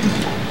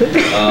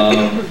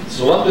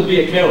 So what would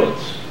be a carrot?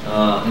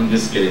 In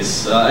this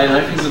case. And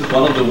I think that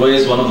one of the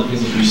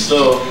things that we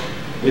saw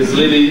is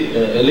really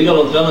a legal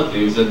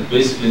alternative that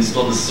basically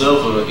install the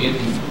server in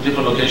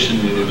different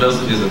locations in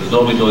universities and the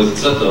dormitories,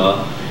 etc.,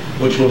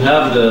 which will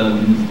have the,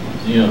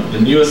 you know, the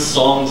newest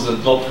songs, the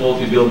top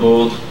 40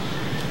 Billboard,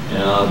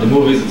 the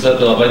movies,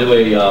 etc. By the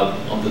way,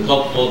 of the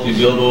top 40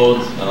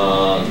 Billboard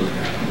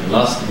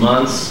last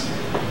months,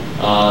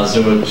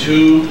 there were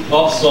 2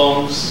 pop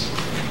songs,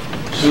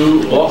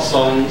 2 rock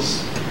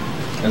songs,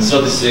 and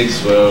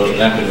 36 were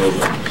rap and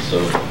urban. So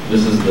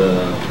this is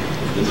the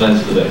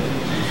trend today.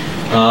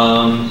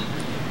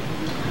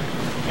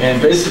 And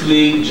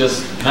basically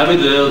just have it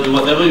there, do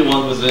whatever you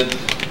want with it,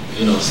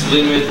 you know,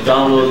 stream it,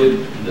 download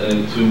it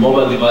to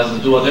mobile devices,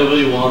 do whatever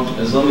you want.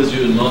 As long as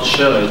you do not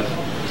share it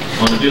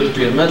on a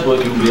peer-to-peer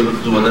network, you will be able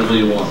to do whatever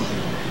you want.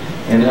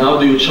 And how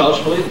do you charge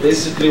for it?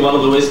 Basically, one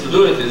of the ways to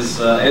do it is,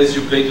 as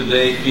you pay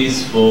today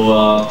fees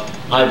for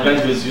high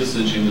bandwidth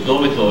usage in the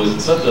dormitories,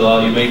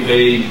 etc., you may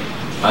pay,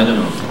 I don't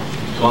know,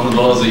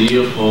 $200 a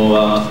year for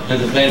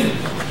entertainment.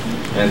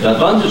 And the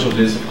advantage of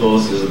this, of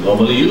course, is that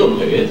normally you don't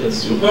pay it,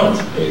 it's your parents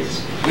who pay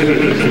it.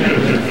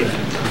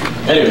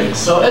 Anyway,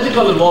 so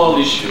ethical and moral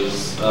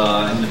issues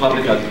in the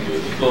public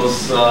attitude,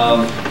 because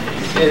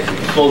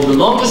for the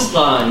longest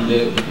time,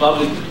 the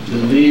public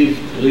believed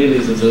really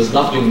that there's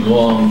nothing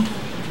wrong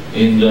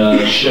in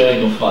the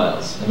sharing of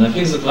files. And I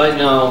think that right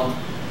now,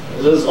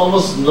 there's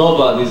almost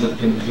nobody that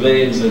can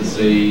claim that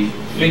they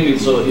think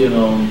it's, you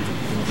know,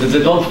 that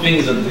they don't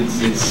think that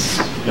it's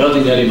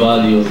hurting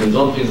anybody, or they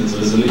don't think that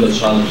there's a legal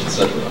challenge,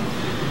 etc.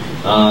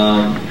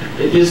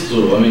 It is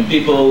true. I mean,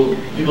 people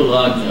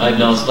right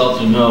now start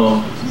to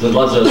know that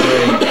what they're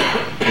doing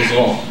is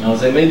wrong. Now,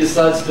 they may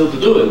decide still to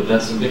do it.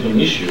 That's a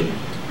different issue.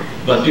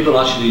 But people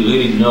actually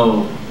really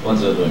know what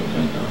they're doing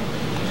right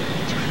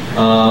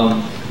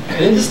now.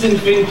 An interesting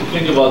thing to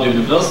think about the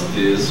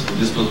universities from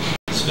this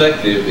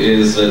perspective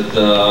is that,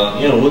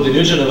 you know, with the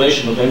new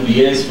generation of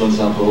MBAs, for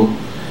example,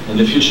 and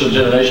the future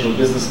generation of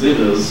business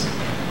leaders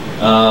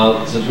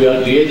that we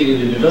are creating in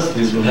the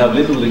universities will have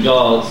little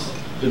regard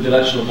to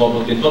intellectual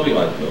property and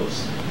copyright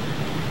laws.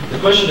 The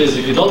question is,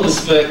 if you don't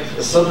respect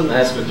a certain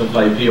aspect of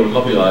IP or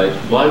copyright,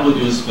 why would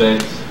you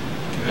respect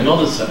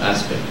another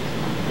aspect?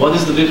 What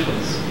is the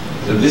difference?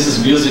 That this is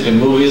music and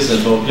movies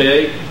and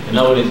okay, and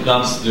now when it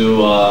comes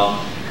to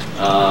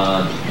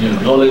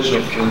knowledge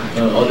of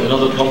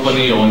another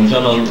company or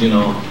internal,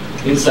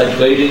 inside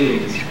trading.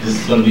 This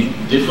is going to be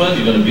different.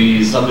 You're going to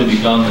be somebody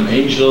become an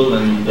angel,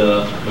 and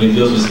when he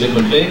deals with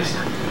different things,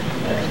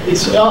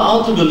 it's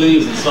hard to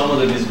believe that someone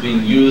that is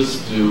being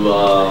used to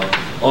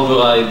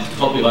override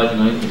copyright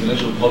and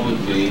intellectual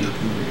property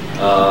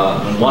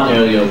in one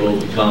area will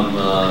become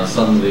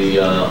suddenly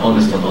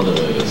honest on other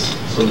areas.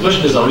 So the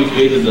question is, are we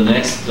creating the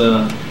next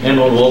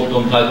annual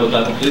Worldcom type of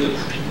leaders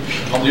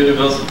from the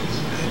universities?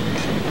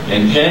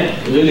 And can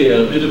really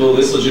a reputable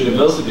research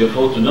university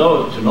afford to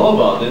know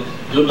about it,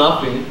 do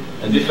nothing,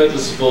 and de facto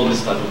support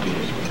this type of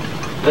people?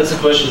 That's a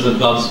question that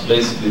comes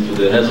basically to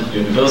the heads of the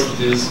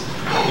universities.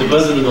 The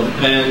president of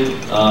Penn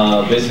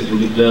basically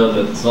declared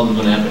that it's not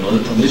going to happen on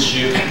this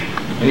issue.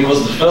 And he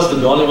was the first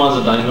and the only one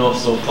that I know of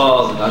so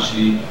far that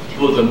actually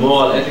put the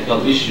moral,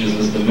 ethical issues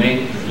as the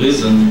main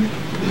reason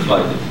to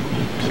fight it.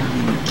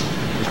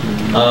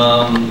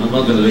 I'm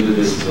not going to read it,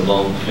 this is a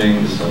long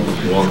thing, so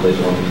if you want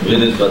later on you can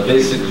read it, but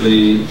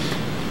basically,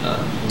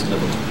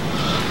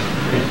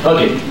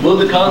 okay, will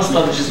the current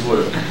strategies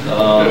work?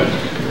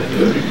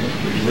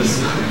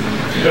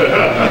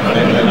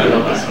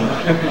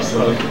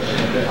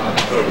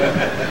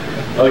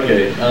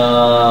 Okay.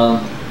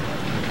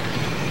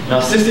 Now,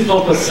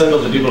 64%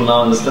 of the people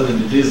now understand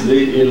that it is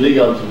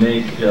illegal to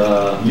make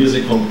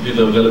music from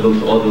computer available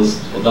to others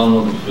or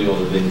download it free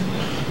over the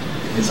internet.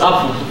 It's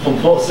up from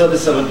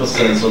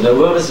 37%, so the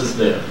awareness is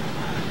there.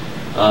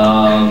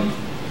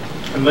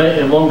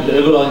 Among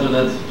regular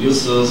internet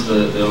users,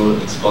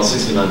 it's about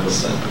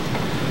 69%.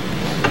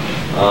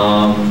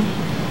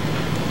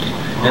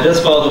 And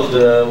that's part of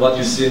what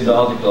you see in the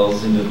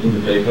articles in the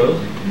paper.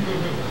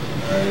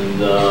 And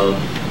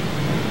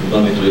you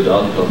don't need to read the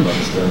article to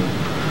understand.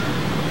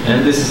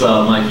 And this is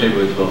my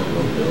favorite coffee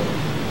over there.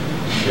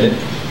 Okay?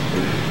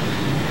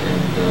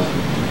 And,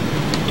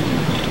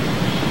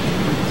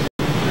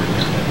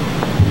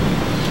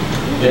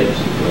 okay,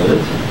 got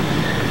it.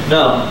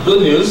 Now,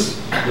 good news.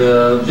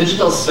 The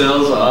digital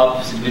sales are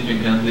up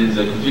significantly.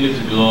 They continue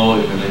to grow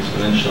in an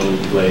exponential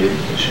way,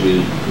 which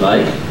we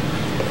like.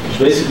 Which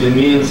basically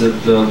means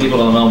that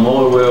people are now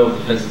more aware of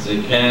the fact that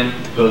they can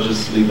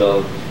purchase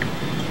legal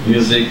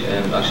music,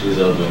 and actually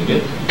they are doing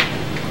it.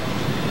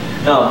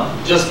 Now,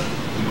 just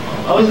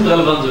how is it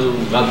relevant to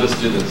Rutgers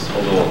students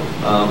overall?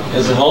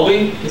 As a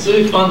hobby, it's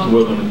really fun to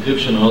work on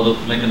encryption and other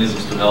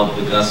mechanisms to help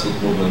the grassroots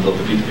movement of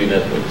the P2P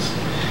networks.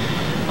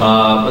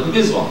 But it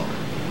is wrong.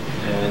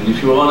 And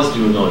if you're honest,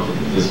 you will know that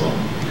it is wrong.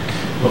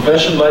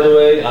 Profession, by the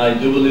way, I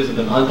do believe that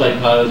an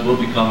anti-pirate will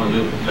become a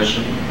real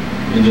profession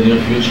in the near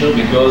future,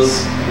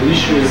 because the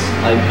issue is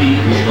IP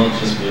is not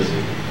just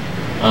music.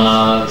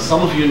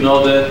 Some of you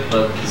know that,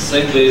 but the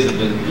same days that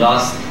the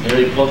last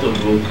Harry Potter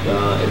book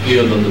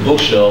appeared on the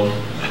bookshelf,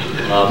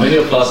 many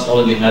of us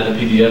already had a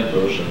PDF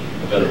version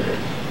available.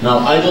 Now,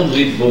 I don't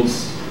read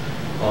books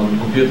on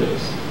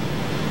computers,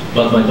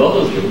 but my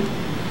daughters do.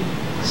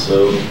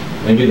 So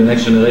maybe the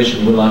next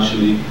generation will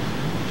actually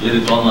read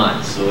it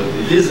online. So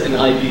it is an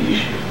IP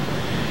issue.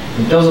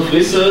 In terms of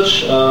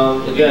research,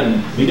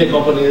 again, media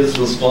companies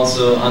will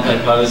sponsor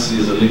anti-piracy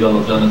as a legal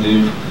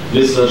alternative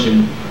research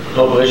in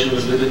cooperation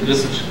with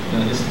research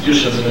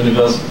institutions and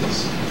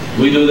universities.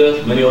 We do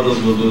that, many others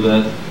will do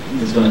that.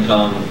 It's going to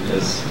come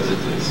as it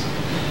is.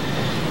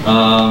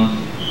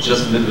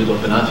 Just a little bit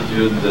of an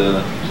attitude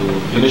to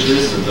finish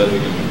this, and then we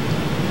can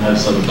have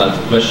some time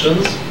for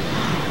questions.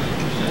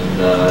 And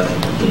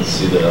you can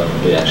see the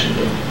reaction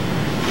there.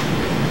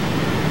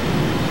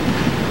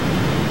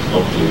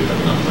 Hopefully we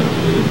have enough time to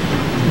do it.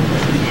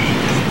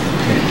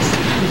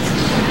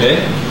 Okay?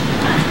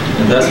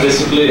 And that's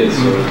basically it. So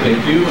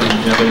thank you. And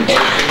if you have any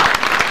questions,